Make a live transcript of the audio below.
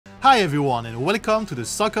Hi everyone and welcome to the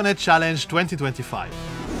SoccerNet Challenge 2025.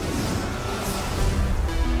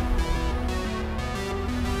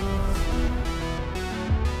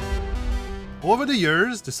 Over the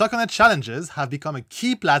years, the SoccerNet Challenges have become a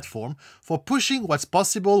key platform for pushing what's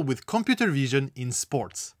possible with computer vision in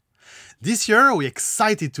sports. This year, we're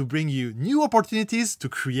excited to bring you new opportunities to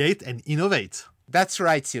create and innovate. That's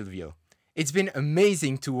right, Silvio. It's been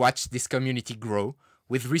amazing to watch this community grow,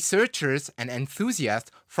 with researchers and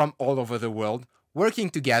enthusiasts from all over the world working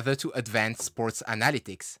together to advance sports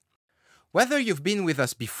analytics. Whether you've been with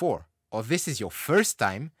us before or this is your first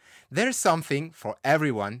time, there's something for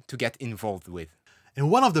everyone to get involved with.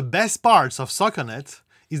 And one of the best parts of SoccerNet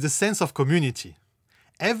is the sense of community.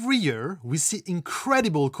 Every year, we see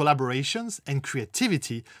incredible collaborations and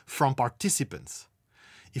creativity from participants.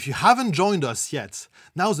 If you haven't joined us yet,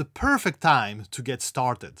 now's the perfect time to get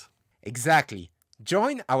started. Exactly.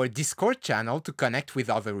 Join our Discord channel to connect with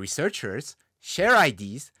other researchers, share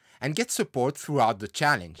ideas, and get support throughout the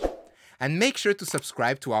challenge. And make sure to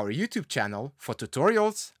subscribe to our YouTube channel for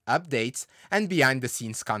tutorials, updates, and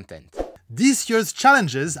behind-the-scenes content. This year's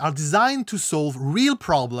challenges are designed to solve real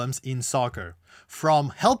problems in soccer,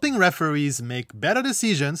 from helping referees make better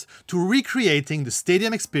decisions to recreating the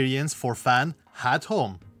stadium experience for fans at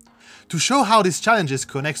home. To show how these challenges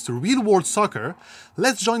connect to real-world soccer,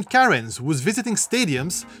 let's join Karen, who's visiting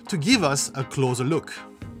stadiums, to give us a closer look.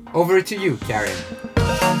 Over to you, Karen.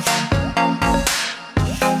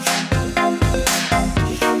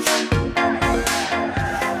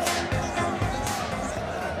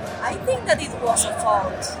 I think that it was a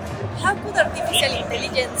fault. How could artificial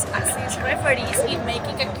intelligence assist referees in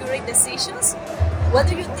making accurate decisions? What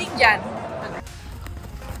do you think, Jan?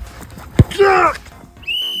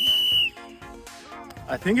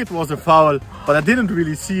 I think it was a foul, but I didn't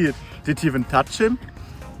really see it. Did he even touch him?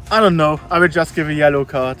 I don't know, I will just give a yellow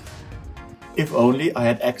card. If only I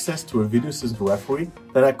had access to a video assistant referee,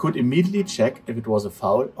 then I could immediately check if it was a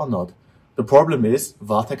foul or not. The problem is,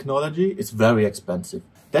 VAR technology is very expensive.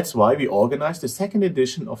 That's why we organized the second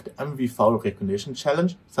edition of the MV Foul Recognition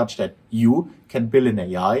Challenge, such that you can build an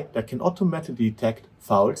AI that can automatically detect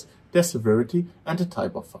fouls, their severity and the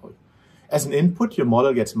type of foul. As an input, your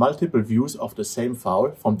model gets multiple views of the same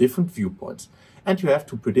foul from different viewpoints, and you have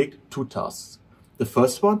to predict two tasks. The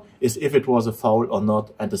first one is if it was a foul or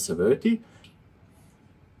not and the severity,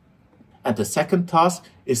 and the second task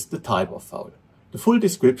is the type of foul. The full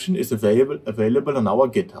description is available on our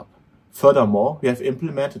GitHub. Furthermore, we have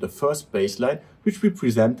implemented a first baseline which we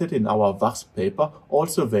presented in our VARS paper,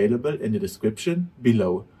 also available in the description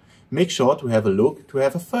below. Make sure to have a look to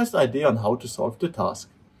have a first idea on how to solve the task.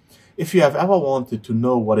 If you have ever wanted to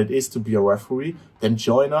know what it is to be a referee, then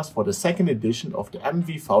join us for the second edition of the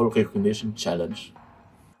MV Foul Recognition Challenge.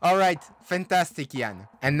 Alright, fantastic, Jan.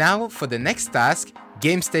 And now for the next task,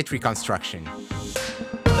 game state reconstruction.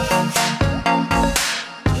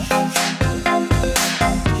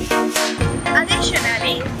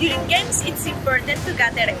 Additionally, during games it's important to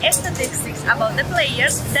gather statistics about the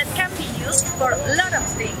players that can be used for a lot of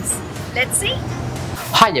things. Let's see!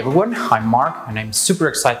 Hi everyone, I'm Mark and I'm super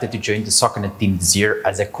excited to join the SoccerNet team this year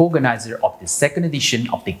as a co-organizer of the second edition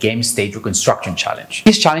of the Game State Reconstruction Challenge.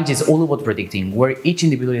 This challenge is all about predicting where each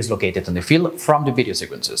individual is located on the field from the video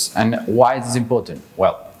sequences. And why is this important?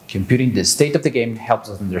 Well, computing the state of the game helps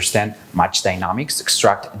us understand match dynamics,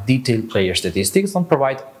 extract detailed player statistics, and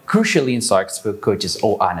provide crucial insights for coaches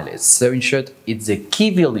or analysts. So in short, it's a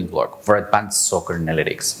key building block for advanced soccer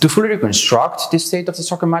analytics. To fully reconstruct the state of the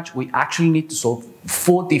soccer match, we actually need to solve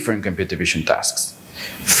 4 different computer vision tasks.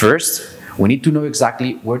 First, we need to know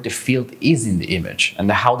exactly where the field is in the image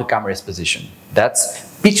and how the camera is positioned.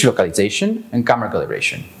 That's pitch localization and camera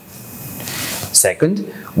calibration.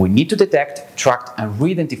 Second, we need to detect, track and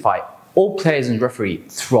re-identify all players and referee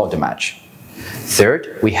throughout the match.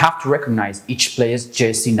 Third, we have to recognize each player's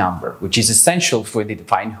jersey number, which is essential for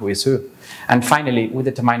identifying who is who. And finally, we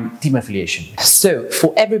determine team affiliation. So,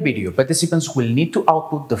 for every video, participants will need to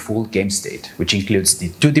output the full game state, which includes the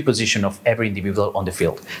 2D position of every individual on the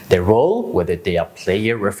field, their role, whether they are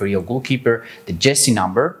player, referee or goalkeeper, the jersey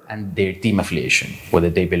number, and their team affiliation, whether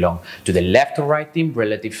they belong to the left or right team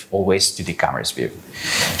relative always to the camera's view.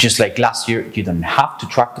 Just like last year, you don't have to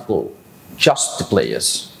track the goal, just the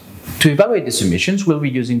players. To evaluate the submissions, we'll be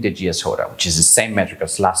using the GS-HORA, which is the same metric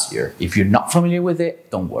as last year. If you're not familiar with it,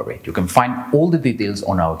 don't worry. You can find all the details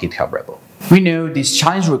on our GitHub repo. We know this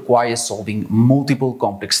challenge requires solving multiple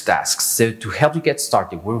complex tasks, so to help you get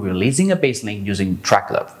started, we're releasing a baseline using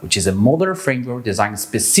TrackLab, which is a modular framework designed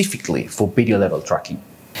specifically for video level tracking.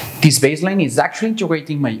 This baseline is actually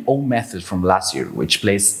integrating my own method from last year, which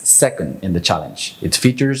placed second in the challenge. It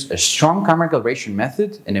features a strong camera calibration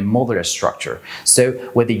method and a modular structure. So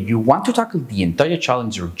whether you want to tackle the entire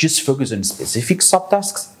challenge or just focus on specific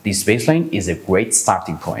subtasks, this baseline is a great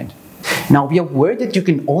starting point. Now be aware that you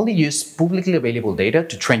can only use publicly available data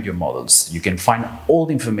to train your models. You can find all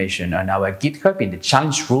the information on our GitHub in the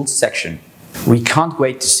challenge rules section. We can't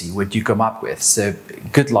wait to see what you come up with, so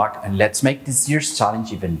good luck and let's make this year's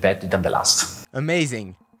challenge even better than the last.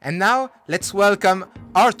 Amazing. And now let's welcome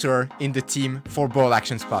Arthur in the team for ball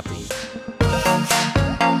action spotting.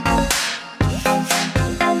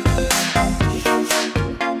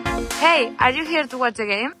 Hey, are you here to watch the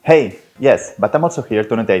game? Hey, yes, but I'm also here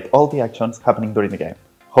to annotate all the actions happening during the game.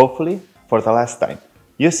 Hopefully, for the last time.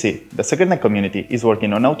 You see, the SoccerNet community is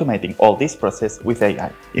working on automating all this process with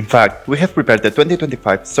AI. In fact, we have prepared the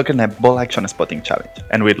 2025 SoccerNet Ball Action Spotting Challenge,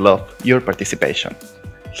 and we'd love your participation.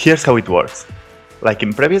 Here's how it works. Like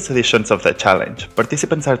in previous editions of the challenge,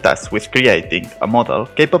 participants are tasked with creating a model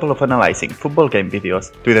capable of analyzing football game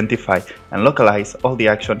videos to identify and localize all the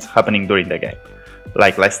actions happening during the game.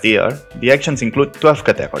 Like last year, the actions include 12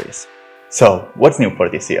 categories. So, what's new for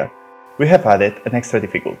this year? We have added an extra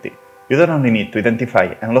difficulty. You don't only need to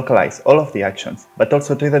identify and localize all of the actions, but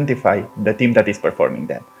also to identify the team that is performing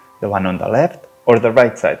them, the one on the left or the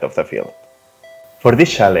right side of the field. For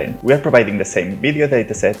this challenge, we are providing the same video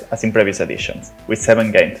dataset as in previous editions, with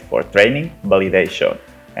 7 games for training, validation,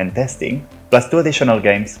 and testing, plus 2 additional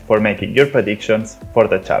games for making your predictions for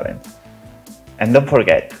the challenge. And don't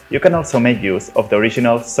forget, you can also make use of the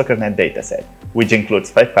original SoccerNet dataset, which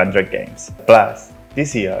includes 500 games. Plus,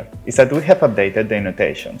 this year is that we have updated the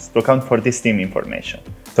annotations to account for this team information,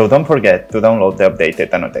 so don't forget to download the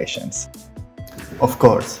updated annotations. Of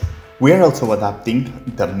course, we are also adapting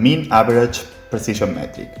the mean average precision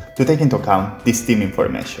metric to take into account this team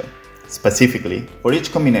information. Specifically, for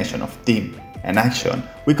each combination of team and action,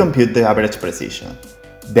 we compute the average precision.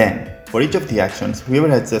 Then, for each of the actions, we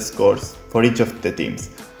average the scores for each of the teams,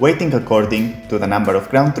 weighting according to the number of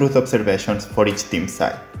ground truth observations for each team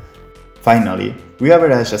side. Finally, we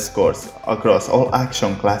average the scores across all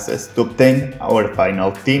action classes to obtain our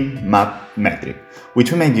final team map metric,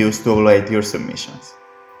 which we may use to evaluate your submissions.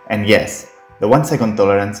 And yes, the 1-second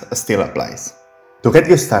tolerance still applies. To get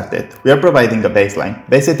you started, we are providing a baseline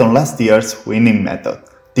based on last year's winning method,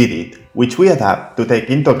 TDIT, which we adapt to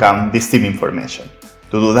take into account this team information.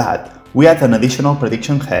 To do that, we add an additional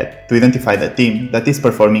prediction head to identify the team that is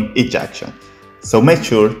performing each action. So make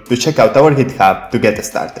sure to check out our GitHub to get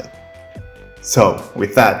started. So,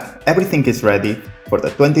 with that, everything is ready for the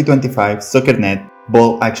 2025 SoccerNet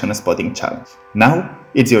Ball Action Spotting Challenge. Now,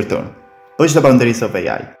 it's your turn. Push the boundaries of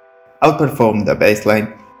AI, outperform the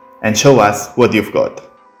baseline, and show us what you've got.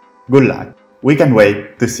 Good luck. We can't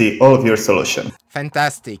wait to see all of your solutions.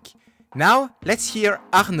 Fantastic. Now, let's hear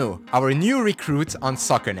Arnaud, our new recruit on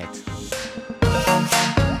SoccerNet.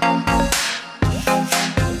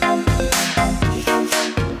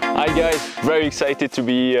 Hi guys, very excited to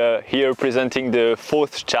be here presenting the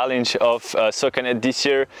 4th challenge of SoccerNet this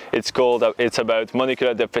year. It's about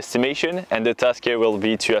monocular depth estimation, and the task here will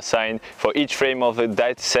be to assign for each frame of the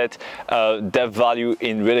dataset depth value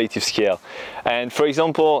in relative scale. And for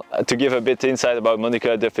example, to give a bit insight about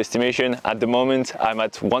monocular depth estimation, at the moment I'm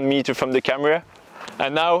at 1 meter from the camera,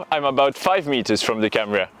 and now I'm about 5 meters from the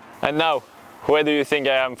camera. And now, where do you think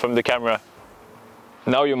I am from the camera?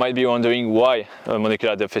 Now you might be wondering why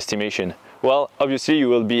monocular depth estimation. Well, obviously you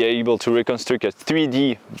will be able to reconstruct a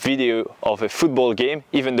 3D video of a football game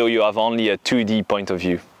even though you have only a 2D point of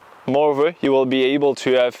view. Moreover, you will be able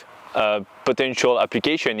to have a potential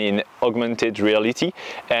application in augmented reality,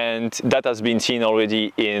 and that has been seen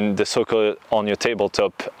already in the Soccer on Your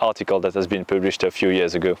Tabletop article that has been published a few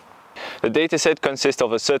years ago. The dataset consists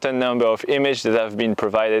of a certain number of images that have been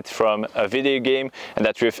provided from a video game and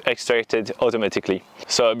that we've extracted automatically.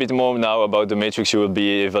 So a bit more now about the matrix you will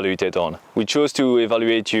be evaluated on. We chose to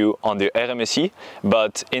evaluate you on the RMSE,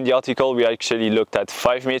 but in the article we actually looked at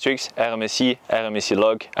 5 metrics: RMSE, RMSE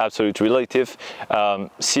log, absolute relative,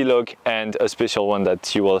 C log, and a special one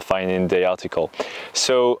that you will find in the article.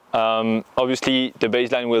 So obviously the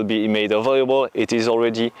baseline will be made available, it is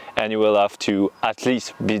already, and you will have to at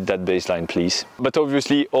least beat that baseline, please. But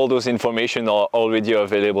obviously all those information are already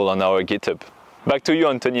available on our GitHub. Back to you,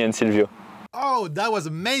 Anthony and Silvio. Oh, that was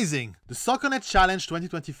amazing! The SoccerNet Challenge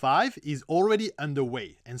 2025 is already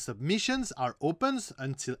underway and submissions are open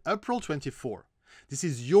until April 24. This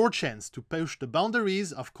is your chance to push the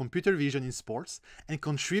boundaries of computer vision in sports and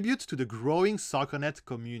contribute to the growing SoccerNet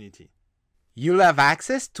community. You'll have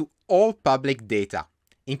access to all public data,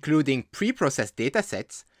 including pre-processed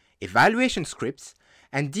datasets, evaluation scripts,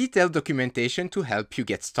 and detailed documentation to help you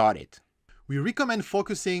get started. We recommend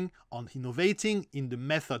focusing on innovating in the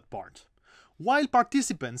method part. While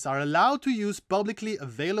participants are allowed to use publicly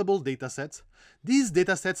available datasets, these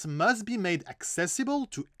datasets must be made accessible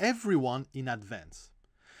to everyone in advance.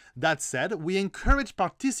 That said, we encourage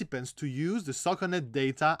participants to use the SoccerNet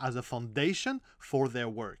data as a foundation for their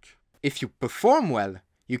work. If you perform well,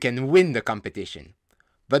 you can win the competition.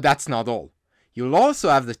 But that's not all. You'll also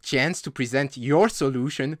have the chance to present your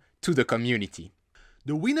solution to the community.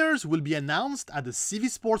 The winners will be announced at the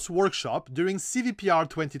CVsports workshop during CVPR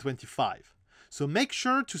 2025. So make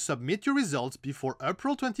sure to submit your results before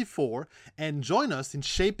April 24 and join us in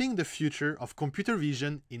shaping the future of computer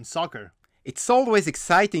vision in soccer. It's always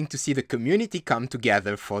exciting to see the community come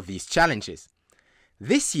together for these challenges.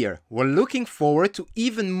 This year, we're looking forward to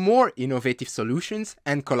even more innovative solutions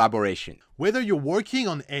and collaboration. Whether you're working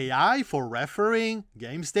on AI for refereeing,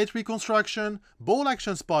 game state reconstruction, ball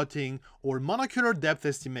action spotting, or monocular depth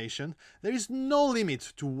estimation, there is no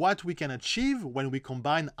limit to what we can achieve when we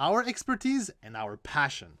combine our expertise and our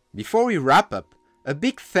passion. Before we wrap up, a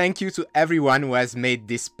big thank you to everyone who has made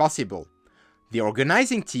this possible. The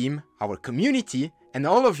organizing team, our community, and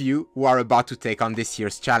all of you who are about to take on this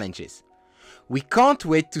year's challenges. We can't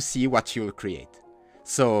wait to see what you'll create.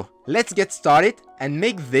 So let's get started and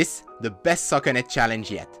make this the best SoccerNet challenge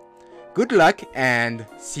yet. Good luck and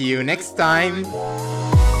see you next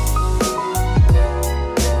time!